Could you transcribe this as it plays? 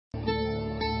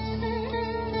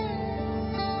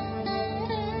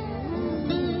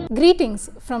Greetings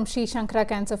from Sri Shankara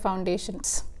Cancer Foundation.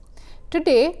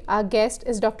 Today, our guest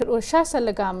is Dr. Usha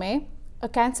Salgame, a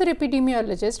cancer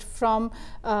epidemiologist from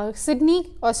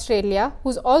Sydney, Australia,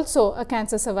 who's also a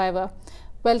cancer survivor.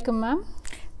 Welcome, ma'am.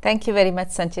 Thank you very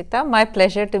much, Sanchita. My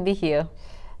pleasure to be here.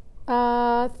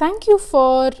 Thank you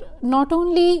for not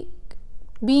only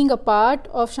being a part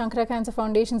of Shankara Cancer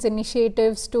Foundation's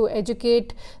initiatives to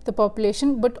educate the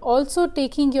population, but also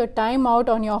taking your time out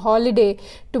on your holiday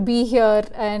to be here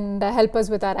and help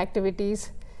us with our activities.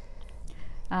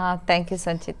 Thank you,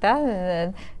 Sanchita.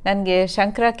 ನನಗೆ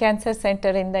Shankara cancer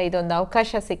ಸೆಂಟರಿಂದ ಇದೊಂದು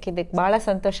ಅವಕಾಶ ಸಿಕ್ಕಿದ್ದಕ್ಕೆ ಭಾಳ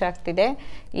ಸಂತೋಷ ಆಗ್ತಿದೆ.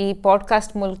 ಈ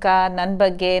podcast ಮೂಲಕ ನನ್ನ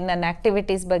ಬಗ್ಗೆ, ನನ್ನ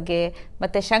ಆ್ಯಕ್ಟಿವಿಟೀಸ್ ಬಗ್ಗೆ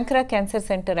ಮತ್ತು ಶಂಕರ ಕ್ಯಾನ್ಸರ್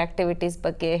ಸೆಂಟರ್ ಆ್ಯಕ್ಟಿವಿಟೀಸ್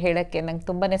ಬಗ್ಗೆ ಹೇಳೋಕ್ಕೆ ನಂಗೆ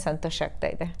ತುಂಬಾ ಸಂತೋಷ ಆಗ್ತಾ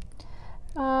ಇದೆ.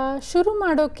 ಶುರು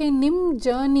ಮಾಡೋಕ್ಕೆ ನಿಮ್ಮ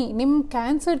ಜರ್ನಿ, ನಿಮ್ಮ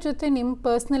ಕ್ಯಾನ್ಸರ್ ಜೊತೆ ನಿಮ್ಮ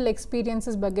ಪರ್ಸ್ನಲ್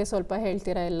ಎಕ್ಸ್ಪೀರಿಯನ್ಸಸ್ ಬಗ್ಗೆ ಸ್ವಲ್ಪ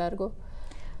ಹೇಳ್ತೀರಾ ಎಲ್ಲರಿಗೂ?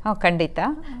 ಖಂಡಿತ.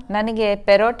 ನನಗೆ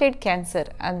ಪೆರೋಟಿಡ್ ಕ್ಯಾನ್ಸರ್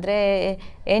ಅಂದರೆ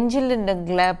ಎಂಜಿಲ್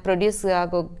ಪ್ರೊಡ್ಯೂಸ್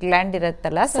ಆಗೋ ಗ್ಲ್ಯಾಂಡ್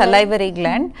ಇರುತ್ತಲ್ಲ, ಸಲೈವರಿ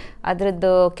ಗ್ಲ್ಯಾಂಡ್,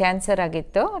 ಅದರದ್ದು ಕ್ಯಾನ್ಸರ್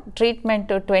ಆಗಿತ್ತು.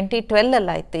 ಟ್ರೀಟ್ಮೆಂಟು 2012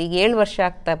 ಆಯಿತು. ಈಗ 7 ವರ್ಷ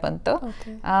ಆಗ್ತಾ ಬಂತು.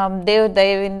 ದೇವ್ರ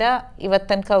ದಯವಿಂದ ಇವತ್ತು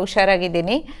ತನಕ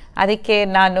ಹುಷಾರಾಗಿದ್ದೀನಿ. ಅದಕ್ಕೆ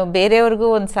ನಾನು ಬೇರೆಯವ್ರಿಗೂ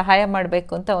ಒಂದು ಸಹಾಯ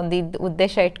ಮಾಡಬೇಕು ಅಂತ ಒಂದು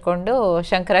ಉದ್ದೇಶ ಇಟ್ಕೊಂಡು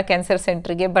ಶಂಕರ ಕ್ಯಾನ್ಸರ್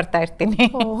ಸೆಂಟ್ರಿಗೆ ಬರ್ತಾ ಇರ್ತೀನಿ.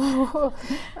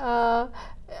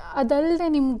 ಅದಲ್ಲದೆ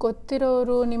ನಿಮ್ಗೆ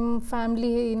ಗೊತ್ತಿರೋರು ನಿಮ್ಮ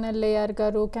ಫ್ಯಾಮಿಲಿನಲ್ಲೇ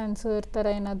ಯಾರಿಗಾರು ಕ್ಯಾನ್ಸರ್ ಥರ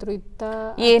ಏನಾದರೂ ಇತ್ತಾ?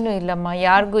 ಏನೂ ಇಲ್ಲಮ್ಮ,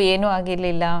 ಯಾರಿಗೂ ಏನೂ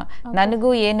ಆಗಿರಲಿಲ್ಲ. ನನಗೂ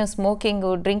ಏನು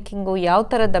ಸ್ಮೋಕಿಂಗು, ಡ್ರಿಂಕಿಂಗು ಯಾವ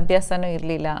ಥರದ ಅಭ್ಯಾಸನೂ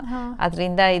ಇರಲಿಲ್ಲ.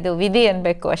 ಅದರಿಂದ ಇದು ವಿಧಿ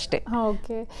ಅನ್ಬೇಕು ಅಷ್ಟೇ.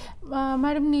 ಓಕೆ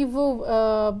ಮೇಡಮ್, ನೀವು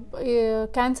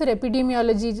ಕ್ಯಾನ್ಸರ್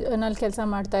ಎಪಿಡಿಮಿಯಾಲಜಿನಲ್ಲಿ ಕೆಲಸ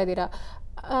ಮಾಡ್ತಾ ಇದ್ದೀರಾ.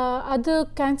 ಅದು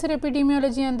ಕ್ಯಾನ್ಸರ್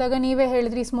ಎಪಿಡಿಮಿಯಾಲಜಿ ಅಂದಾಗ ನೀವೇ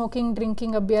ಹೇಳಿದ್ರಿ ಸ್ಮೋಕಿಂಗ್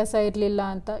ಡ್ರಿಂಕಿಂಗ್ ಅಭ್ಯಾಸ ಇರಲಿಲ್ಲ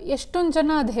ಅಂತ. ಎಷ್ಟೊಂದು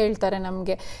ಜನ ಅದು ಹೇಳ್ತಾರೆ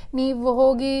ನಮಗೆ. ನೀವು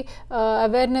ಹೋಗಿ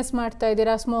ಅವೇರ್ನೆಸ್ ಮಾಡ್ತಾ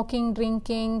ಇದ್ದೀರಾ, ಸ್ಮೋಕಿಂಗ್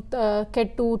ಡ್ರಿಂಕಿಂಗ್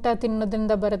ಕೆಟ್ಟ ಊಟ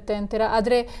ತಿನ್ನೋದ್ರಿಂದ ಬರುತ್ತೆ ಅಂತೀರ.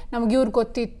 ಆದರೆ ನಮ್ಗೆ ಇವ್ರಿಗೆ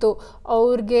ಗೊತ್ತಿತ್ತು,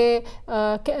 ಅವ್ರಿಗೆ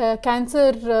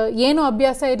ಕ್ಯಾನ್ಸರ್ ಏನೂ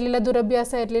ಅಭ್ಯಾಸ ಇರಲಿಲ್ಲ,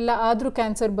 ದುರಭ್ಯಾಸ ಇರಲಿಲ್ಲ, ಆದರೂ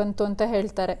ಕ್ಯಾನ್ಸರ್ ಬಂತು ಅಂತ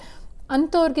ಹೇಳ್ತಾರೆ.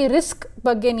 ಅಂಥವ್ರಿಗೆ ರಿಸ್ಕ್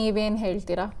ಬಗ್ಗೆ ನೀವೇನು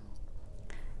ಹೇಳ್ತೀರಾ?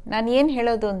 ನಾನು ಏನು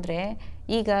ಹೇಳೋದು ಅಂದರೆ,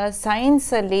 ಈಗ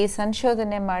ಸೈನ್ಸಲ್ಲಿ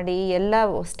ಸಂಶೋಧನೆ ಮಾಡಿ ಎಲ್ಲ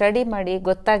ಸ್ಟಡಿ ಮಾಡಿ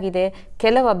ಗೊತ್ತಾಗಿದೆ,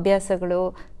 ಕೆಲವು ಅಭ್ಯಾಸಗಳು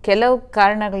ಕೆಲವು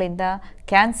ಕಾರಣಗಳಿಂದ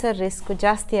ಕ್ಯಾನ್ಸರ್ ರಿಸ್ಕ್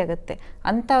ಜಾಸ್ತಿ ಆಗುತ್ತೆ.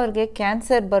 ಅಂಥವ್ರಿಗೆ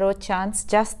ಕ್ಯಾನ್ಸರ್ ಬರೋ ಚಾನ್ಸ್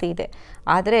ಜಾಸ್ತಿ ಇದೆ.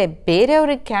 ಆದರೆ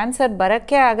ಬೇರೆಯವ್ರಿಗೆ ಕ್ಯಾನ್ಸರ್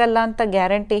ಬರೋಕ್ಕೆ ಆಗಲ್ಲ ಅಂತ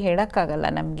ಗ್ಯಾರಂಟಿ ಹೇಳೋಕ್ಕಾಗಲ್ಲ.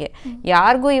 ನಮಗೆ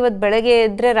ಯಾರಿಗೂ ಇವತ್ತು ಬೆಳಗ್ಗೆ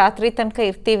ಎದ್ದರೆ ರಾತ್ರಿ ತನಕ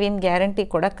ಇರ್ತೀವಿ ಅಂತ ಗ್ಯಾರಂಟಿ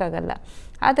ಕೊಡೋಕ್ಕಾಗಲ್ಲ.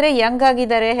 ಆದರೆ ಯಂಗ್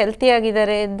ಆಗಿದ್ದಾರೆ, ಹೆಲ್ತಿ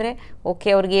ಆಗಿದ್ದಾರೆ ಅಂದರೆ ಓಕೆ,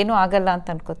 ಅವ್ರಿಗೇನೂ ಆಗಲ್ಲ ಅಂತ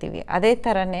ಅನ್ಕೋತೀವಿ. ಅದೇ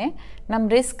ಥರನೇ ನಮ್ಮ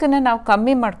ರಿಸ್ಕನ್ನ ನಾವು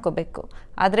ಕಮ್ಮಿ ಮಾಡ್ಕೋಬೇಕು.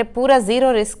 ಆದರೆ ಪೂರಾ ಝೀರೋ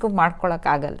ರಿಸ್ಕ್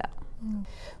ಮಾಡ್ಕೊಳಕ್ಕಾಗಲ್ಲ.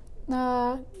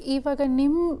 ಇವಾಗ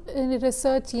ನಿಮ್ಮ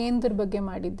ರಿಸರ್ಚ್ ಏನದ್ರ ಬಗ್ಗೆ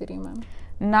ಮಾಡಿದ್ದೀರಿ ಮ್ಯಾಮ್?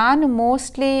 ನಾನು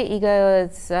ಮೋಸ್ಟ್ಲಿ ಈಗ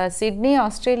ಸಿಡ್ನಿ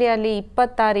ಆಸ್ಟ್ರೇಲಿಯಲ್ಲಿ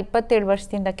 26-27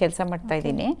 ವರ್ಷದಿಂದ ಕೆಲಸ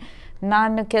ಮಾಡ್ತಾಯಿದ್ದೀನಿ.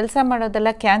 ನಾನು ಕೆಲಸ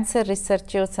ಮಾಡೋದೆಲ್ಲ ಕ್ಯಾನ್ಸರ್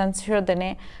ರಿಸರ್ಚು, ಸಂಶೋಧನೆ,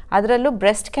 ಅದರಲ್ಲೂ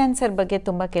ಬ್ರೆಸ್ಟ್ ಕ್ಯಾನ್ಸರ್ ಬಗ್ಗೆ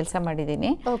ತುಂಬ ಕೆಲಸ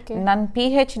ಮಾಡಿದ್ದೀನಿ. ನನ್ನ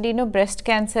PhDನೂ ಬ್ರೆಸ್ಟ್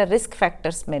ಕ್ಯಾನ್ಸರ್ ರಿಸ್ಕ್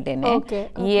ಫ್ಯಾಕ್ಟರ್ಸ್ ಮೇಲೇನೆ,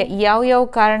 ಯಾವ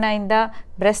ಕಾರಣದಿಂದ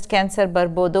ಬ್ರೆಸ್ಟ್ ಕ್ಯಾನ್ಸರ್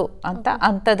ಬರ್ಬೋದು ಅಂತ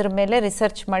ಅಂಥದ್ರ ಮೇಲೆ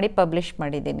ರಿಸರ್ಚ್ ಮಾಡಿ ಪಬ್ಲಿಷ್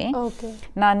ಮಾಡಿದ್ದೀನಿ.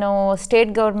 ನಾನು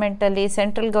state ಗೌರ್ಮೆಂಟಲ್ಲಿ,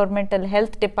 central ಗೌರ್ಮೆಂಟಲ್ಲಿ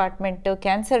health department,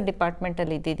 cancer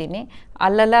ಡಿಪಾರ್ಟ್ಮೆಂಟಲ್ಲಿ ಇದ್ದಿದ್ದೀನಿ.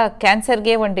 ಅಲ್ಲೆಲ್ಲ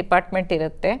ಕ್ಯಾನ್ಸರ್ಗೆ ಒಂದು ಡಿಪಾರ್ಟ್ಮೆಂಟ್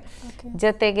ಇರುತ್ತೆ.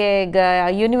 ಜೊತೆಗೆ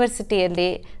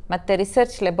ಯೂನಿವರ್ಸಿಟಿಯಲ್ಲಿ ಮತ್ತು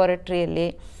ರಿಸರ್ಚ್ ಲ್ಯಾಬೊರೇಟ್ರಿಯಲ್ಲಿ,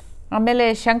 ಆಮೇಲೆ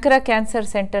ಶಂಕರ ಕ್ಯಾನ್ಸರ್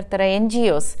ಸೆಂಟರ್ ಥರ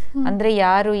NGOs ಅಂದರೆ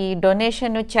ಯಾರು ಈ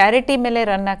ಡೊನೇಷನ್ನು ಚಾರಿಟಿ ಮೇಲೆ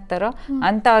ರನ್ ಆಗ್ತಾರೋ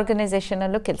ಅಂಥ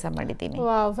ಆರ್ಗನೈಸೇಷನಲ್ಲೂ ಕೆಲಸ ಮಾಡಿದ್ದೀನಿ.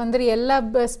 ಅಂದರೆ ಎಲ್ಲ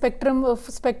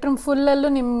ಸ್ಪೆಕ್ಟ್ರಮ್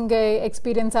ಫುಲ್ಲಲ್ಲೂ ನಿಮಗೆ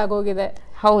ಎಕ್ಸ್ಪೀರಿಯನ್ಸ್ ಆಗೋಗಿದೆ.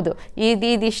 ಹೌದು.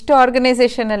 ಇದಿಷ್ಟು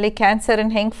ಆರ್ಗನೈಸೇಷನಲ್ಲಿ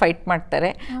ಕ್ಯಾನ್ಸರನ್ನು ಹೆಂಗೆ ಫೈಟ್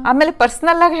ಮಾಡ್ತಾರೆ, ಆಮೇಲೆ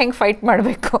ಪರ್ಸ್ನಲ್ಲಾಗಿ ಹೆಂಗೆ ಫೈಟ್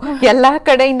ಮಾಡಬೇಕು, ಎಲ್ಲ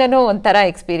ಕಡೆಯಿಂದನೂ ಒಂಥರ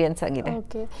ಎಕ್ಸ್ಪೀರಿಯನ್ಸ್ ಆಗಿದೆ.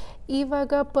 ಓಕೆ,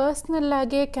 ಇವಾಗ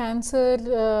ಪರ್ಸ್ನಲ್ಲಾಗೆ ಕ್ಯಾನ್ಸರ್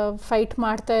ಫೈಟ್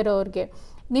ಮಾಡ್ತಾ ಇರೋರಿಗೆ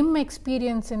ನಿಮ್ಮ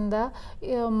ಎಕ್ಸ್ಪೀರಿಯನ್ಸಿಂದ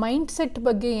ಮೈಂಡ್ಸೆಟ್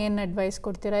ಬಗ್ಗೆ ಏನು ಅಡ್ವೈಸ್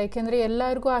ಕೊಡ್ತೀರಾ? ಯಾಕೆಂದರೆ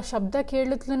ಎಲ್ಲರಿಗೂ ಆ ಶಬ್ದ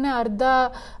ಕೇಳಿದ್ಲೇ ಅರ್ಧ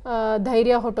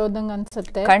ಧೈರ್ಯ ಹೊಟ್ಟೋದಂಗೆ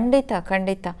ಅನಿಸುತ್ತೆ.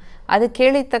 ಖಂಡಿತ. ಅದು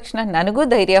ಕೇಳಿದ ತಕ್ಷಣ ನನಗೂ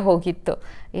ಧೈರ್ಯ ಹೋಗಿತ್ತು.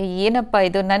 ಏನಪ್ಪ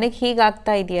ಇದು ನನಗೆ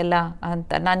ಹೀಗಾಗ್ತಾ ಇದೆಯಲ್ಲ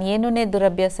ಅಂತ. ನಾನು ಏನೂ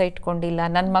ದುರಭ್ಯಾಸ ಇಟ್ಕೊಂಡಿಲ್ಲ,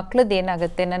 ನನ್ನ ಮಕ್ಳದ್ದು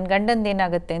ಏನಾಗುತ್ತೆ, ನನ್ನ ಗಂಡಂದು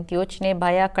ಏನಾಗುತ್ತೆ ಅಂತ ಯೋಚನೆ,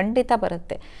 ಭಯ ಖಂಡಿತ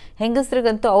ಬರುತ್ತೆ.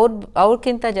 ಹೆಂಗಸ್ರಿಗಂತೂ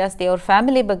ಅವ್ರಿಗಿಂತ ಜಾಸ್ತಿ ಅವ್ರ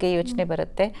ಫ್ಯಾಮಿಲಿ ಬಗ್ಗೆ ಯೋಚನೆ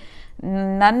ಬರುತ್ತೆ.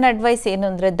 ನನ್ನ ಅಡ್ವೈಸ್ ಏನು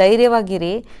ಅಂದರೆ,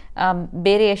 ಧೈರ್ಯವಾಗಿರಿ.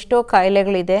 ಬೇರೆ ಎಷ್ಟೋ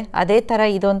ಕಾಯಿಲೆಗಳಿದೆ, ಅದೇ ಥರ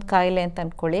ಇದೊಂದು ಕಾಯಿಲೆ ಅಂತ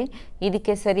ಅಂದ್ಕೊಳ್ಳಿ.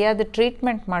 ಇದಕ್ಕೆ ಸರಿಯಾದ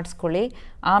ಟ್ರೀಟ್ಮೆಂಟ್ ಮಾಡಿಸ್ಕೊಳ್ಳಿ.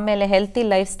 ಆಮೇಲೆ ಹೆಲ್ತಿ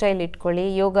ಲೈಫ್ ಸ್ಟೈಲ್ ಇಟ್ಕೊಳ್ಳಿ,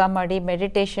 ಯೋಗ ಮಾಡಿ,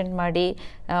 ಮೆಡಿಟೇಷನ್ ಮಾಡಿ.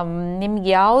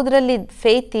 ನಿಮ್ಗೆ ಯಾವುದ್ರಲ್ಲಿ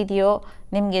ಫೇತ್ ಇದೆಯೋ,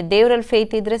 ನಿಮಗೆ ದೇವರಲ್ಲಿ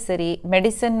ಫೇತ್ ಇದ್ದರೆ ಸರಿ,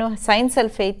 ಮೆಡಿಸನ್ನು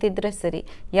ಸೈನ್ಸಲ್ಲಿ ಫೇತ್ ಇದ್ದರೆ ಸರಿ,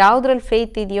 ಯಾವುದ್ರಲ್ಲಿ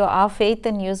ಫೇತ್ ಇದೆಯೋ ಆ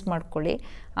ಫೇತನ್ನು ಯೂಸ್ ಮಾಡ್ಕೊಳ್ಳಿ.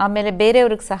 ಆಮೇಲೆ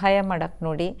ಬೇರೆಯವ್ರಿಗೆ ಸಹಾಯ ಮಾಡೋಕ್ಕೆ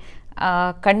ನೋಡಿ.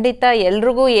 ಖಂಡಿತ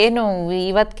ಎಲ್ರಿಗೂ ಏನು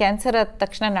ಇವತ್ತು ಕ್ಯಾನ್ಸರ್ ಆದ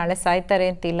ತಕ್ಷಣ ನಾಳೆ ಸಾಯ್ತಾರೆ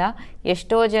ಅಂತಿಲ್ಲ.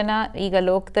 ಎಷ್ಟೋ ಜನ ಈಗ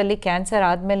ಲೋಕದಲ್ಲಿ ಕ್ಯಾನ್ಸರ್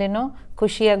ಆದಮೇಲೆನೂ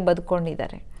ಖುಷಿಯಾಗಿ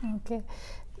ಬದುಕೊಂಡಿದ್ದಾರೆ. ಓಕೆ,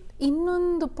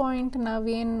 ಇನ್ನೊಂದು ಪಾಯಿಂಟ್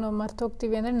ನಾವೇನು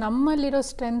ಮರ್ತೋಗ್ತೀವಿ ಅಂದರೆ ನಮ್ಮಲ್ಲಿರೋ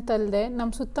ಸ್ಟ್ರೆಂತ್ ಅಲ್ಲದೆ ನಮ್ಮ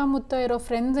ಸುತ್ತಮುತ್ತ ಇರೋ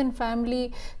ಫ್ರೆಂಡ್ಸ್ ಆ್ಯಂಡ್ ಫ್ಯಾಮ್ಲಿ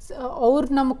ಅವ್ರು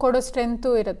ನಮ್ಗೆ ಕೊಡೋ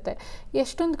ಸ್ಟ್ರೆಂತು ಇರುತ್ತೆ.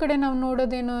 ಎಷ್ಟೊಂದು ಕಡೆ ನಾವು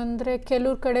ನೋಡೋದೇನು ಅಂದರೆ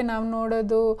ಕೆಲವ್ರ ಕಡೆ ನಾವು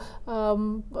ನೋಡೋದು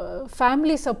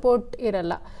ಫ್ಯಾಮ್ಲಿ ಸಪೋರ್ಟ್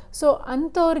ಇರಲ್ಲ. ಸೊ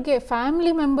ಅಂಥವ್ರಿಗೆ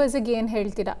ಫ್ಯಾಮ್ಲಿ ಮೆಂಬರ್ಸಿಗೆ ಏನು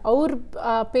ಹೇಳ್ತೀರಾ, ಅವ್ರ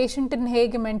ಪೇಷಂಟನ್ನು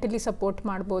ಹೇಗೆ ಮೆಂಟಲಿ ಸಪೋರ್ಟ್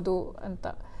ಮಾಡ್ಬೋದು ಅಂತ?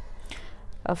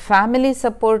 ಫ್ಯಾಮಿಲಿ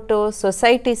ಸಪೋರ್ಟು,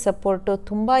 ಸೊಸೈಟಿ ಸಪೋರ್ಟು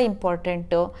ತುಂಬ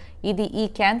ಇಂಪಾರ್ಟೆಂಟು. ಈ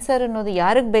ಕ್ಯಾನ್ಸರ್ ಅನ್ನೋದು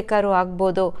ಯಾರಿಗೆ ಬೇಕಾದ್ರೂ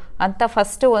ಆಗ್ಬೋದು ಅಂತ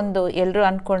ಫಸ್ಟು ಒಂದು ಎಲ್ಲರೂ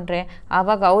ಅಂದ್ಕೊಂಡ್ರೆ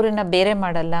ಆವಾಗ ಅವರನ್ನು ಬೇರೆ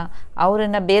ಮಾಡಲ್ಲ,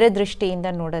 ಅವರನ್ನು ಬೇರೆ ದೃಷ್ಟಿಯಿಂದ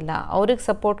ನೋಡಲ್ಲ. ಅವ್ರಿಗೆ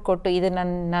ಸಪೋರ್ಟ್ ಕೊಟ್ಟು ಇದು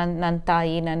ನನ್ನ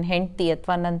ತಾಯಿ, ನನ್ನ ಹೆಂಡತಿ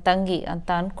ಅಥವಾ ನನ್ನ ತಂಗಿ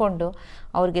ಅಂತ ಅಂದ್ಕೊಂಡು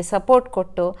ಅವ್ರಿಗೆ ಸಪೋರ್ಟ್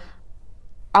ಕೊಟ್ಟು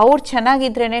ಅವ್ರು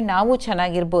ಚೆನ್ನಾಗಿದ್ರೇ ನಾವು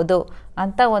ಚೆನ್ನಾಗಿರ್ಬೋದು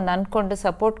ಅಂತ ಒಂದು ಅಂದ್ಕೊಂಡು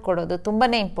ಸಪೋರ್ಟ್ ಕೊಡೋದು ತುಂಬಾ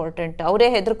ಇಂಪಾರ್ಟೆಂಟ್. ಅವರೇ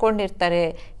ಹೆದರ್ಕೊಂಡಿರ್ತಾರೆ,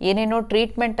 ಏನೇನೋ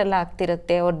ಟ್ರೀಟ್ಮೆಂಟ್ ಎಲ್ಲ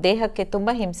ಆಗ್ತಿರುತ್ತೆ, ಅವ್ರ ದೇಹಕ್ಕೆ ತುಂಬ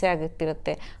ಹಿಂಸೆ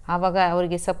ಆಗುತ್ತಿರುತ್ತೆ. ಆವಾಗ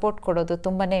ಅವರಿಗೆ ಸಪೋರ್ಟ್ ಕೊಡೋದು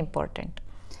ತುಂಬಾ ಇಂಪಾರ್ಟೆಂಟ್.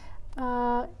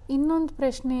 ಇನ್ನೊಂದು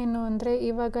ಪ್ರಶ್ನೆ ಏನು ಅಂದರೆ,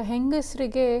 ಇವಾಗ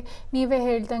ಹೆಂಗಸರಿಗೆ ನೀವೇ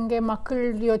ಹೇಳ್ದಂಗೆ ಮಕ್ಕಳ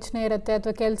ಯೋಚನೆ ಇರುತ್ತೆ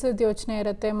ಅಥವಾ ಕೆಲಸದ ಯೋಚನೆ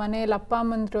ಇರುತ್ತೆ, ಮನೇಲಿ ಅಪ್ಪ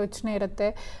ಅಮ್ಮಂದ್ರ ಯೋಚನೆ ಇರುತ್ತೆ.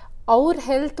 ಅವ್ರ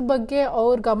ಹೆಲ್ತ್ ಬಗ್ಗೆ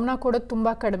ಅವ್ರ ಗಮನ ಕೊಡೋದು ತುಂಬ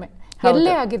ಕಡಿಮೆ,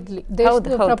 ಎಲ್ಲೇ ಆಗಿರ್ಲಿ,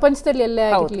 ಪ್ರಪಂಚದಲ್ಲಿ ಎಲ್ಲೇ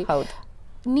ಆಗಿರ್ಲಿ.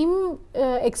 ನಿಮ್ಮ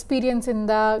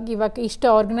ಎಕ್ಸ್ಪೀರಿಯನ್ಸಿಂದ ಇವಾಗ ಇಷ್ಟು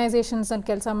ಆರ್ಗನೈಸೇಷನ್ಸಲ್ಲಿ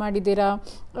ಕೆಲಸ ಮಾಡಿದ್ದೀರಾ,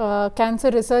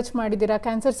 ಕ್ಯಾನ್ಸರ್ ರಿಸರ್ಚ್ ಮಾಡಿದ್ದೀರಾ,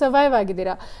 ಕ್ಯಾನ್ಸರ್ ಸರ್ವೈವ್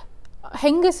ಆಗಿದ್ದೀರಾ,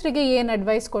 ಹೆಂಗಸರಿಗೆ ಏನು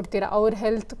ಅಡ್ವೈಸ್ ಕೊಡ್ತೀರಾ ಅವ್ರ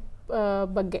ಹೆಲ್ತ್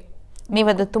ಬಗ್ಗೆ?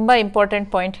 ನೀವದು ತುಂಬ ಇಂಪಾರ್ಟೆಂಟ್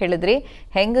ಪಾಯಿಂಟ್ ಹೇಳಿದ್ರಿ.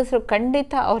 ಹೆಂಗಸರು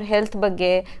ಖಂಡಿತ ಅವ್ರ ಹೆಲ್ತ್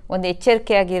ಬಗ್ಗೆ ಒಂದು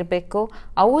ಎಚ್ಚರಿಕೆಯಾಗಿರಬೇಕು.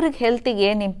 ಅವ್ರಿಗೆ ಹೆಲ್ತಿಗೆ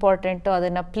ಏನು ಇಂಪಾರ್ಟೆಂಟು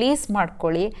ಅದನ್ನು ಪ್ಲೀಸ್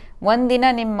ಮಾಡ್ಕೊಳ್ಳಿ. ಒಂದಿನ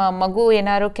ನಿಮ್ಮ ಮಗು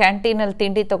ಏನಾದ್ರು ಕ್ಯಾಂಟೀನಲ್ಲಿ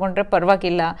ತಿಂಡಿ ತೊಗೊಂಡ್ರೆ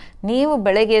ಪರವಾಗಿಲ್ಲ, ನೀವು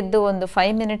ಬೆಳಗ್ಗೆ ಎದ್ದು ಒಂದು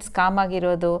 5 ಮಿನಿಟ್ಸ್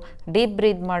ಕಾಮಾಗಿರೋದು, ಡೀಪ್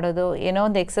ಬ್ರೀತ್ ಮಾಡೋದು, ಏನೋ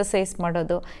ಒಂದು ಎಕ್ಸಸೈಸ್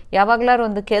ಮಾಡೋದು, ಯಾವಾಗಲಾರು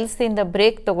ಒಂದು ಕೆಲಸದಿಂದ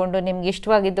ಬ್ರೇಕ್ ತೊಗೊಂಡು ನಿಮ್ಗೆ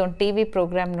ಇಷ್ಟವಾಗಿದ್ದು ಒಂದು TV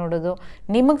ಪ್ರೋಗ್ರಾಮ್ ನೋಡೋದು,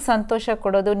 ನಿಮಗೆ ಸಂತೋಷ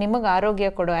ಕೊಡೋದು, ನಿಮಗೆ ಆರೋಗ್ಯ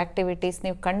ಕೊಡೋ ಆ್ಯಕ್ಟಿವಿಟೀಸ್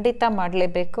ನೀವು ಖಂಡಿತ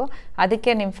ಮಾಡಲೇಬೇಕು.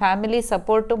 ಅದಕ್ಕೆ ನಿಮ್ಮ ಫ್ಯಾಮಿಲಿ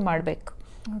ಸಪೋರ್ಟು ಮಾಡಬೇಕು.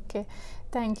 Okay,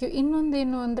 thank you.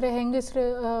 ಇನ್ನೊಂದೇನು ಅಂದರೆ ಹೆಂಗಸ್ರು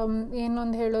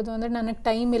ಏನೊಂದು ಹೇಳೋದು ಅಂದರೆ, ನನಗೆ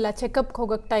ಟೈಮ್ ಇಲ್ಲ, ಚೆಕಪ್ಗೆ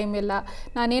ಹೋಗೋಕ್ಕೆ ಟೈಮ್ ಇಲ್ಲ,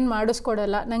 ನಾನೇನು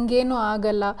ಮಾಡಿಸ್ಕೊಡಲ್ಲ, ನನಗೇನು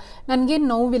ಆಗಲ್ಲ, ನನಗೇನು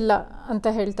ನೋವಿಲ್ಲ ಅಂತ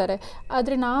ಹೇಳ್ತಾರೆ.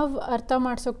 ಆದರೆ ನಾವು ಅರ್ಥ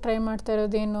ಮಾಡ್ಸೋಕೆ ಟ್ರೈ ಮಾಡ್ತಾ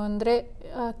ಇರೋದೇನು ಅಂದರೆ,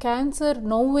 ಕ್ಯಾನ್ಸರ್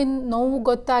ನೋವು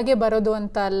ಗೊತ್ತಾಗೇ ಬರೋದು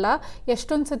ಅಂತ ಅಲ್ಲ,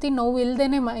 ಎಷ್ಟೊಂದು ಸತಿ ನೋವು ಇಲ್ಲದೇ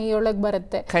ಮೈಯೊಳಗೆ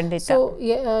ಬರುತ್ತೆ. ಸೊ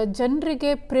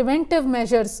ಜನರಿಗೆ ಪ್ರಿವೆಂಟಿವ್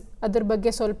ಮೆಷರ್ಸ್ ಅದ್ರ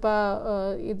ಬಗ್ಗೆ ಸ್ವಲ್ಪ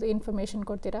ಇದು ಇನ್ಫಾರ್ಮೇಷನ್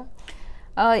ಕೊಡ್ತೀರಾ?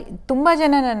 ತುಂಬ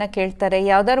ಜನ ನನ್ನ ಕೇಳ್ತಾರೆ,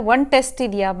 ಯಾವ್ದಾದ್ರು ಒಂದು ಟೆಸ್ಟ್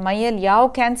ಇದೆಯಾ ಮೈಯಲ್ಲಿ, ಯಾವ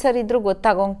ಕ್ಯಾನ್ಸರ್ ಇದ್ರೂ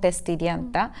ಗೊತ್ತಾಗೋಂಗೆ ಟೆಸ್ಟ್ ಇದೆಯಾ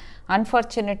ಅಂತ.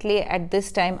 ಅನ್ಫಾರ್ಚುನೇಟ್ಲಿ ಅಟ್ ದಿಸ್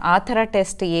ಟೈಮ್ ಆ ಥರ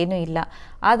ಟೆಸ್ಟ್ ಏನೂ ಇಲ್ಲ.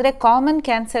 ಆದರೆ ಕಾಮನ್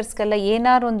ಕ್ಯಾನ್ಸರ್ಸ್ಗೆಲ್ಲ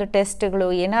ಏನಾರು ಒಂದು ಟೆಸ್ಟ್ಗಳು,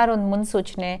 ಏನಾರು ಒಂದು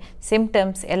ಮುನ್ಸೂಚನೆ,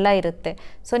 ಸಿಂಪ್ಟಮ್ಸ್ ಎಲ್ಲ ಇರುತ್ತೆ.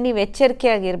 ಸೊ ನೀವು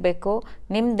ಎಚ್ಚರಿಕೆಯಾಗಿರಬೇಕು.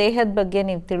 ನಿಮ್ಮ ದೇಹದ ಬಗ್ಗೆ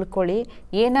ನೀವು ತಿಳ್ಕೊಳ್ಳಿ.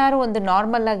 ಏನಾರು ಒಂದು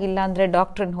ನಾರ್ಮಲ್ ಆಗಿಲ್ಲ ಅಂದರೆ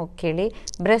ಡಾಕ್ಟ್ರನ್ನ ಹೋಗಿ ಕೇಳಿ.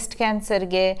 ಬ್ರೆಸ್ಟ್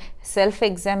ಕ್ಯಾನ್ಸರ್ಗೆ ಸೆಲ್ಫ್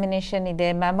ಎಕ್ಸಾಮಿನೇಷನ್ ಇದೆ,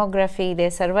 ಮ್ಯಾಮೋಗ್ರಫಿ ಇದೆ,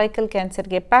 ಸರ್ವೈಕಲ್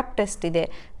ಕ್ಯಾನ್ಸರ್ಗೆ ಪ್ಯಾಪ್ ಟೆಸ್ಟ್ ಇದೆ,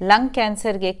 ಲಂಗ್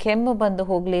ಕ್ಯಾನ್ಸರ್ಗೆ ಕೆಮ್ಮು ಬಂದು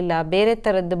ಹೋಗಲಿಲ್ಲ, ಬೇರೆ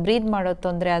ಥರದ್ದು ಬ್ರೀದ್ ಮಾಡೋ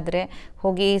ತೊಂದರೆ ಆದರೆ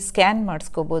ಹೋಗಿ ಸ್ಕ್ಯಾನ್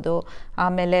ಮಾಡಿಸ್ಕೋಬೋದು.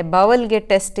 ಆಮೇಲೆ ಬವಲ್ಗೆ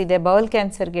ಟೆಸ್ಟ್ ಇದೆ, ಬವಲ್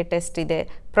ಕ್ಯಾನ್ಸರ್ಗೆ ಟೆಸ್ಟ್ ಇದೆ,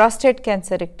 ಪ್ರಾಸ್ಟೇಟ್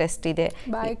ಕ್ಯಾನ್ಸರಿಗೆ ಟೆಸ್ಟ್ ಇದೆ,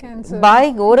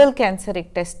 ಬಾಯಿಗೆ ಓರಲ್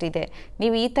ಕ್ಯಾನ್ಸರಿಗೆ ಟೆಸ್ಟ್ ಇದೆ.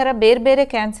 ನೀವು ಈ ಥರ ಬೇರೆ ಬೇರೆ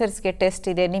ಕ್ಯಾನ್ಸರ್ಸ್ಗೆ ಟೆಸ್ಟ್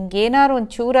ಇದೆ. ನಿಮ್ಗೆ ಏನಾದ್ರು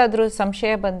ಒಂದು ಚೂರಾದರೂ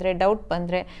ಸಂಶಯ ಬಂದರೆ, ಡೌಟ್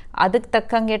ಬಂದರೆ ಅದಕ್ಕೆ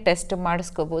ತಕ್ಕಂಗೆ ಟೆಸ್ಟ್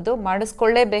ಮಾಡಿಸ್ಕೋಬೋದು,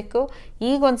 ಮಾಡಿಸ್ಕೊಳ್ಳೇಬೇಕು.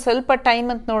 ಈಗ ಒಂದು ಸ್ವಲ್ಪ ಟೈಮ್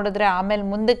ಅಂತ ನೋಡಿದ್ರೆ ಆಮೇಲೆ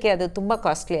ಮುಂದಕ್ಕೆ ಅದು ತುಂಬ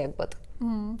ಕಾಸ್ಟ್ಲಿ ಆಗ್ಬೋದು.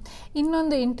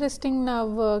 ಇನ್ನೊಂದು ಇಂಟ್ರೆಸ್ಟಿಂಗ್,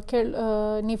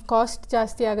 ನೀವು ಕಾಸ್ಟ್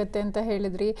ಜಾಸ್ತಿ ಆಗುತ್ತೆ ಅಂತ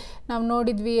ಹೇಳಿದ್ರಿ. ನಾವು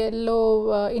ನೋಡಿದ್ವಿ ಎಲ್ಲೋ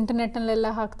ಇಂಟರ್ನೆಟ್ನಲ್ಲೆಲ್ಲ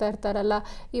ಹಾಕ್ತಾ ಇರ್ತಾರಲ್ಲ,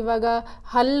 ಇವಾಗ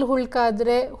ಹಲ್ಲು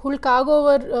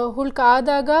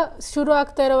ಹುಳ್ಕಾದಾಗ ಶುರು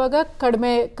ಆಗ್ತಾ ಇರೋವಾಗ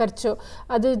ಕಡಿಮೆ ಖರ್ಚು,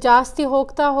 ಅದು ಜಾಸ್ತಿ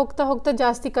ಹೋಗ್ತಾ ಹೋಗ್ತಾ ಹೋಗ್ತಾ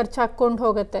ಜಾಸ್ತಿ ಖರ್ಚು ಹಾಕ್ಕೊಂಡು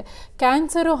ಹೋಗುತ್ತೆ.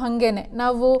 ಕ್ಯಾನ್ಸರು ಹಾಗೇನೆ,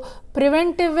 ನಾವು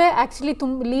ಪ್ರಿವೆಂಟಿವೇ ಆ್ಯಕ್ಚುಲಿ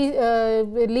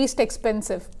ಲೀಸ್ಟ್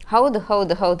ಎಕ್ಸ್ಪೆನ್ಸಿವ್. ಹೌದು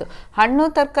ಹೌದು ಹೌದು. ಹಣ್ಣು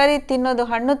ತರಕಾರಿ ತಿನ್ನೋದು,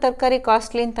 ಹಣ್ಣು ತರಕಾರಿ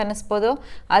ಕಾಸ್ಟ್ಲಿ ಅಂತ ಅನ್ನಿಸ್ಬೋದು,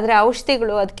 ಆದರೆ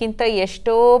ಔಷಧಿಗಳು ಅದಕ್ಕಿಂತ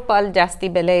ಎಷ್ಟೋ ಪಾಲು ಜಾಸ್ತಿ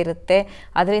ಬೆಲೆ ಇರುತ್ತೆ.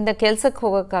 ಅದರಿಂದ ಕೆಲಸಕ್ಕೆ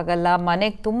ಹೋಗೋಕ್ಕಾಗಲ್ಲ,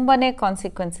 ಮನೆಗೆ ತುಂಬಾ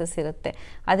ಕಾನ್ಸಿಕ್ವೆನ್ಸಸ್ ಇರುತ್ತೆ.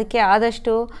 ಅದಕ್ಕೆ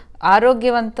ಆದಷ್ಟು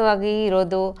ಆರೋಗ್ಯವಂತವಾಗಿ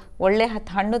ಇರೋದು, ಒಳ್ಳೆ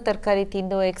ಹಣ್ಣು ತರಕಾರಿ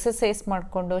ತಿಂದು ಎಕ್ಸಸೈಸ್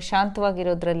ಮಾಡಿಕೊಂಡು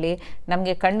ಶಾಂತವಾಗಿರೋದ್ರಲ್ಲಿ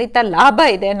ನಮಗೆ ಖಂಡಿತ ಲಾಭ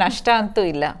ಇದೆ, ನಷ್ಟ ಅಂತೂ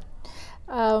ಇಲ್ಲ.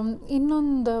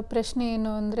 ಇನ್ನೊಂದು ಪ್ರಶ್ನೆ ಏನು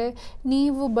ಅಂದರೆ,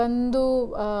 ನೀವು ಬಂದು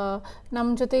ನಮ್ಮ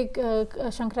ಜೊತೆ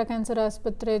ಶಂಕರ ಕ್ಯಾನ್ಸರ್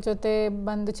ಆಸ್ಪತ್ರೆ ಜೊತೆ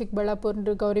ಬಂದು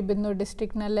ಚಿಕ್ಕಬಳ್ಳಾಪುರ ಗೌರಿಬಿದನೂರು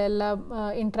ಡಿಸ್ಟ್ರಿಕ್ನಲ್ಲೆಲ್ಲ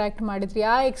ಇಂಟ್ರ್ಯಾಕ್ಟ್ ಮಾಡಿದ್ರಿ.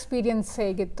 ಆ ಎಕ್ಸ್ಪೀರಿಯನ್ಸ್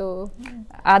ಹೇಗಿತ್ತು?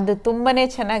 ಅದು ತುಂಬಾ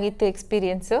ಚೆನ್ನಾಗಿತ್ತು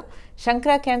ಎಕ್ಸ್ಪೀರಿಯನ್ಸು.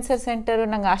 ಶಂಕರ ಕ್ಯಾನ್ಸರ್ ಸೆಂಟರು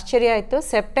ನಂಗೆ ಆಶ್ಚರ್ಯ ಆಯಿತು.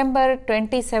 ಸೆಪ್ಟೆಂಬರ್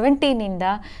 2017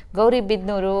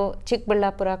 ಗೌರಿಬಿದನೂರು,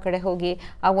 ಚಿಕ್ಕಬಳ್ಳಾಪುರ ಕಡೆ ಹೋಗಿ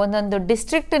ಆ ಒಂದೊಂದು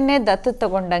ಡಿಸ್ಟ್ರಿಕ್ಟನ್ನೇ ದತ್ತು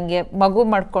ತಗೊಂಡಂಗೆ, ಮಗು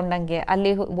ಮಾಡ್ಕೊಂಡಂಗೆ,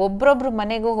 ಅಲ್ಲಿ ಒಬ್ರೊಬ್ರು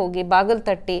ಮನೆಗೂ ಹೋಗಿ ಬಾಗಿಲು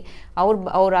ತಟ್ಟಿ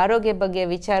ಅವ್ರ ಆರೋಗ್ಯ ಬಗ್ಗೆ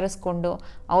ವಿಚಾರಿಸ್ಕೊಂಡು,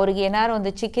 ಅವ್ರಿಗೆ ಏನಾರು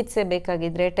ಒಂದು ಚಿಕಿತ್ಸೆ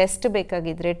ಬೇಕಾಗಿದ್ದರೆ, ಟೆಸ್ಟ್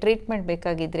ಬೇಕಾಗಿದ್ದರೆ, ಟ್ರೀಟ್ಮೆಂಟ್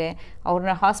ಬೇಕಾಗಿದ್ದರೆ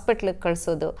ಅವ್ರನ್ನ ಹಾಸ್ಪಿಟ್ಲಿಗೆ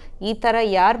ಕಳಿಸೋದು, ಈ ಥರ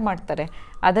ಯಾರು ಮಾಡ್ತಾರೆ?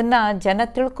 ಅದನ್ನು ಜನ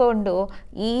ತಿಳ್ಕೊಂಡು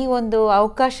ಈ ಒಂದು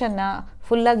ಅವಕಾಶನ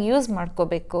ಫುಲ್ಲಾಗಿ ಯೂಸ್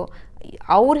ಮಾಡ್ಕೋಬೇಕು.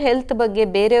 ಅವ್ರ ಹೆಲ್ತ್ ಬಗ್ಗೆ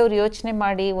ಬೇರೆಯವ್ರು ಯೋಚನೆ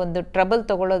ಮಾಡಿ ಒಂದು ಟ್ರಬಲ್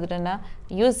ತೊಗೊಳೋದ್ರನ್ನ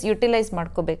ಯುಟಿಲೈಸ್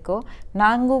ಮಾಡ್ಕೋಬೇಕು.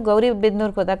 ನನಗೂ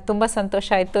ಗೌರಿಬಿದನೂರ್ಗೆ ಹೋದಾಗ ತುಂಬ ಸಂತೋಷ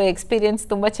ಆಯಿತು, ಎಕ್ಸ್ಪೀರಿಯನ್ಸ್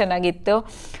ತುಂಬ ಚೆನ್ನಾಗಿತ್ತು.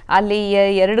 ಅಲ್ಲಿ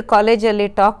 2 ಕಾಲೇಜಲ್ಲಿ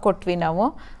ಟಾಕ್ ಕೊಟ್ವಿ ನಾವು.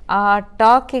 ಆ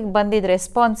ಟಾಕಿಗೆ ಬಂದಿದ್ದ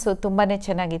ರೆಸ್ಪಾನ್ಸು ತುಂಬಾ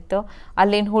ಚೆನ್ನಾಗಿತ್ತು.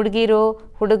 ಅಲ್ಲಿನ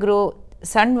ಹುಡುಗರು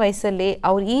ಸಣ್ಣ ವಯಸ್ಸಲ್ಲಿ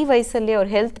ಈ ವಯಸ್ಸಲ್ಲಿ ಅವ್ರ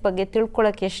ಹೆಲ್ತ್ ಬಗ್ಗೆ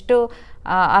ತಿಳ್ಕೊಳ್ಳೋಕೆ ಎಷ್ಟು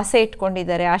ಆಸೆ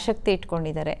ಇಟ್ಕೊಂಡಿದ್ದಾರೆ, ಆಸಕ್ತಿ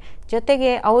ಇಟ್ಕೊಂಡಿದ್ದಾರೆ. ಜೊತೆಗೆ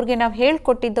ಅವ್ರಿಗೆ ನಾವು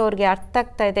ಹೇಳ್ಕೊಟ್ಟಿದ್ದು ಅವ್ರಿಗೆ ಅರ್ಥ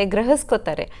ಆಗ್ತಾ ಇದೆ,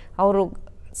 ಗ್ರಹಿಸ್ಕೋತಾರೆ ಅವರು.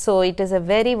 So it is a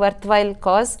very worth while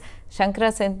cos. Shankara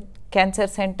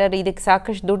cancer centre ಇದಕ್ಕೆ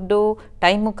ಸಾಕಷ್ಟು ದುಡ್ಡು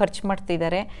ಟೈಮು ಖರ್ಚು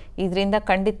ಮಾಡ್ತಿದ್ದಾರೆ. ಇದರಿಂದ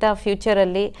ಖಂಡಿತ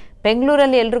ಫ್ಯೂಚರಲ್ಲಿ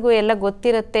ಬೆಂಗಳೂರಲ್ಲಿ ಎಲ್ರಿಗೂ ಎಲ್ಲ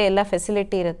ಗೊತ್ತಿರುತ್ತೆ, ಎಲ್ಲ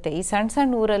ಫೆಸಿಲಿಟಿ ಇರುತ್ತೆ. ಈ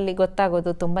ಸಣ್ಣ ಊರಲ್ಲಿ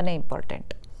ಗೊತ್ತಾಗೋದು ತುಂಬಾ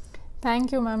ಇಂಪಾರ್ಟೆಂಟ್.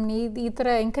 Thank you ma'am. ಈ ಥರ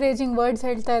ಎಂಕರೇಜಿಂಗ್ ವರ್ಡ್ಸ್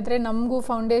ಹೇಳ್ತಾ ಇದ್ರೆ ನಮಗೂ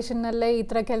ಫೌಂಡೇಶನ್ನಲ್ಲೇ ಈ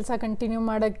ಥರ ಕೆಲಸ ಕಂಟಿನ್ಯೂ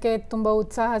ಮಾಡೋಕ್ಕೆ ತುಂಬ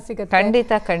ಉತ್ಸಾಹ ಸಿಗುತ್ತೆ.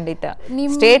 ಖಂಡಿತ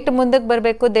ಸ್ಟೇಟ್ ಮುಂದಕ್ಕೆ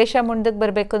ಬರಬೇಕು, ದೇಶ ಮುಂದಕ್ಕೆ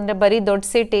ಬರಬೇಕು ಅಂದರೆ ಬರೀ ದೊಡ್ಡ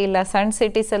ಸಿಟಿ ಇಲ್ಲ, ಸಣ್ಣ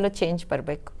ಸಿಟೀಸಲ್ಲೂ ಚೇಂಜ್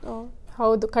ಬರಬೇಕು.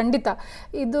 ಹೌದು, ಖಂಡಿತ.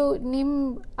 ಇದು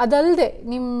ಅದಲ್ಲದೆ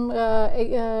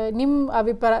ನಿಮ್ಮ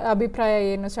ಅಭಿಪ್ರಾಯ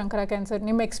ಏನು ಶಂಕರ ಕ್ಯಾನ್ಸರ್,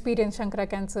 ನಿಮ್ಮ experience Shankara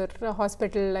cancer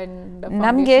hospital and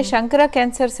ನಮಗೆ ಶಂಕರ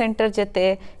ಕ್ಯಾನ್ಸರ್ ಸೆಂಟರ್ ಜೊತೆ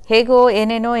ಹೇಗೋ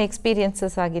ಏನೇನೋ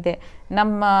ಎಕ್ಸ್ಪೀರಿಯನ್ಸಸ್ ಆಗಿದೆ.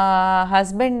 ನಮ್ಮ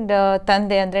ಹಸ್ಬೆಂಡ್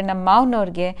ತಂದೆ ಅಂದರೆ ನಮ್ಮ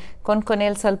ಮಾವನವ್ರಿಗೆ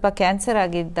ಕೊನೆಯಲ್ಲಿ ಸ್ವಲ್ಪ ಕ್ಯಾನ್ಸರ್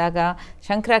ಆಗಿದ್ದಾಗ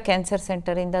ಶಂಕರ ಕ್ಯಾನ್ಸರ್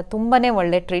ಸೆಂಟರಿಂದ ತುಂಬಾ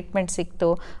ಒಳ್ಳೆ ಟ್ರೀಟ್ಮೆಂಟ್ ಸಿಕ್ತು.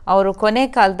 ಅವರು ಕೊನೆ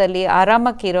ಕಾಲದಲ್ಲಿ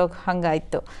ಆರಾಮಕ್ಕಿರೋ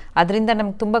ಹಂಗಾಯಿತು. ಅದರಿಂದ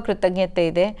ನಮ್ಗೆ ತುಂಬ ಕೃತಜ್ಞತೆ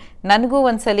ಇದೆ. ನನಗೂ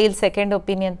ಒಂದ್ಸಲ ಇಲ್ಲಿ ಸೆಕೆಂಡ್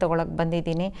ಒಪಿನಿಯನ್ ತೊಗೊಳಕ್ಕೆ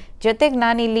ಬಂದಿದ್ದೀನಿ. ಜೊತೆಗೆ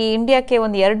ನಾನಿಲ್ಲಿ ಇಂಡಿಯಾಕ್ಕೆ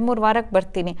ಒಂದು 2-3 ವಾರಕ್ಕೆ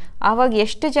ಬರ್ತೀನಿ. ಆವಾಗ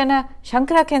ಎಷ್ಟು ಜನ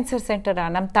ಶಂಕರ ಕ್ಯಾನ್ಸರ್ ಸೆಂಟರಾ,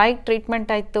 ನಮ್ಮ ತಾಯಿಗೆ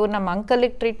ಟ್ರೀಟ್ಮೆಂಟ್ ಆಯಿತು, ನಮ್ಮ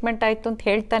ಅಂಕಲಿಗೆ ಟ್ರೀಟ್ಮೆಂಟ್ ಆಯಿತು ಅಂತ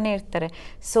ಹೇಳ್ತಾನೆ ಇರ್ತಾರೆ.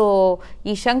 ಸೊ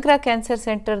ಈ ಶಂಕರ ಕ್ಯಾನ್ಸರ್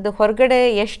ಸೆಂಟರ್ದು ಹೊರಗಡೆ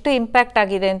ಎಷ್ಟು ಇಂಪ್ಯಾಕ್ಟ್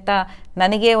ಆಗಿದೆ ಅಂತ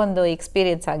ನನಗೆ ಒಂದು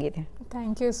ಎಕ್ಸ್ಪೀರಿಯನ್ಸ್ ಆಗಿದೆ.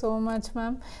 Thank you so much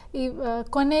ma'am. ಈ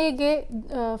ಕೊನೆಗೆ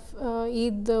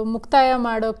ಇದು ಮುಕ್ತಾಯ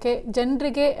ಮಾಡೋಕ್ಕೆ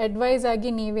ಜನರಿಗೆ ಅಡ್ವೈಸ್ ಆಗಿ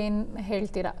ನೀವೇನು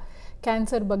ಹೇಳ್ತೀರಾ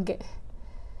ಕ್ಯಾನ್ಸರ್ ಬಗ್ಗೆ?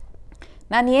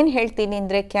 ನಾನು ಏನು ಹೇಳ್ತೀನಿ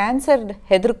ಅಂದರೆ, ಕ್ಯಾನ್ಸರ್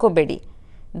ಹೆದರ್ಕೋಬೇಡಿ,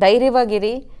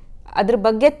 ಧೈರ್ಯವಾಗಿರಿ, ಅದ್ರ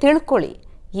ಬಗ್ಗೆ ತಿಳ್ಕೊಳ್ಳಿ.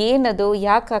 ಏನದು,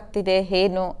 ಯಾಕೆ ಆಗ್ತಿದೆ,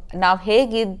 ಏನು, ನಾವು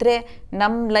ಹೇಗಿದ್ದರೆ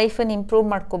ನಮ್ಮ ಲೈಫನ್ನು ಇಂಪ್ರೂವ್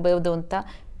ಮಾಡ್ಕೋಬೋದು ಅಂತ.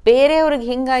 ಬೇರೆಯವ್ರಿಗೆ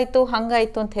ಹಿಂಗಾಯಿತು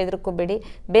ಹಂಗಾಯಿತು ಅಂತ ಹೆದರ್ಕೋಬೇಡಿ.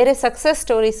 ಬೇರೆ ಸಕ್ಸಸ್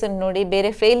ಸ್ಟೋರೀಸನ್ನು ನೋಡಿ, ಬೇರೆ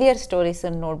ಫೇಲಿಯರ್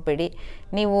ಸ್ಟೋರೀಸನ್ನು ನೋಡಬೇಡಿ.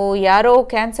 ನೀವು ಯಾರೋ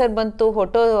ಕ್ಯಾನ್ಸರ್ ಬಂತು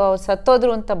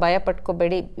ಸತ್ತೋದ್ರು ಅಂತ ಭಯ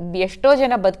ಪಟ್ಕೋಬೇಡಿ. ಎಷ್ಟೋ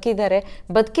ಜನ ಬದುಕಿದ್ದಾರೆ,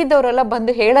 ಬದುಕಿದ್ದವರೆಲ್ಲ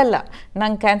ಬಂದು ಹೇಳಲ್ಲ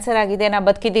ನಂಗೆ ಕ್ಯಾನ್ಸರ್ ಆಗಿದೆ, ನಾ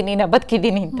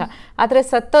ಬದುಕಿದ್ದೀನಿ ಅಂತ. ಆದರೆ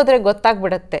ಸತ್ತೋದ್ರೆ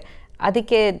ಗೊತ್ತಾಗ್ಬಿಡತ್ತೆ.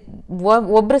 ಅದಕ್ಕೆ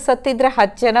ಒಬ್ಬರು ಸತ್ತಿದ್ರೆ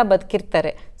 10 ಜನ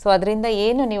ಬದುಕಿರ್ತಾರೆ. ಸೊ ಅದರಿಂದ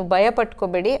ಏನು ನೀವು ಭಯ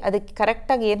ಪಟ್ಕೋಬೇಡಿ, ಅದಕ್ಕೆ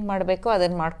ಕರೆಕ್ಟಾಗಿ ಏನು ಮಾಡಬೇಕೋ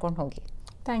ಅದನ್ನು ಮಾಡ್ಕೊಂಡು ಹೋಗಿ.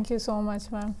 Thank you so much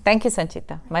ma'am. Thank you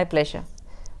Sanchita, my pleasure.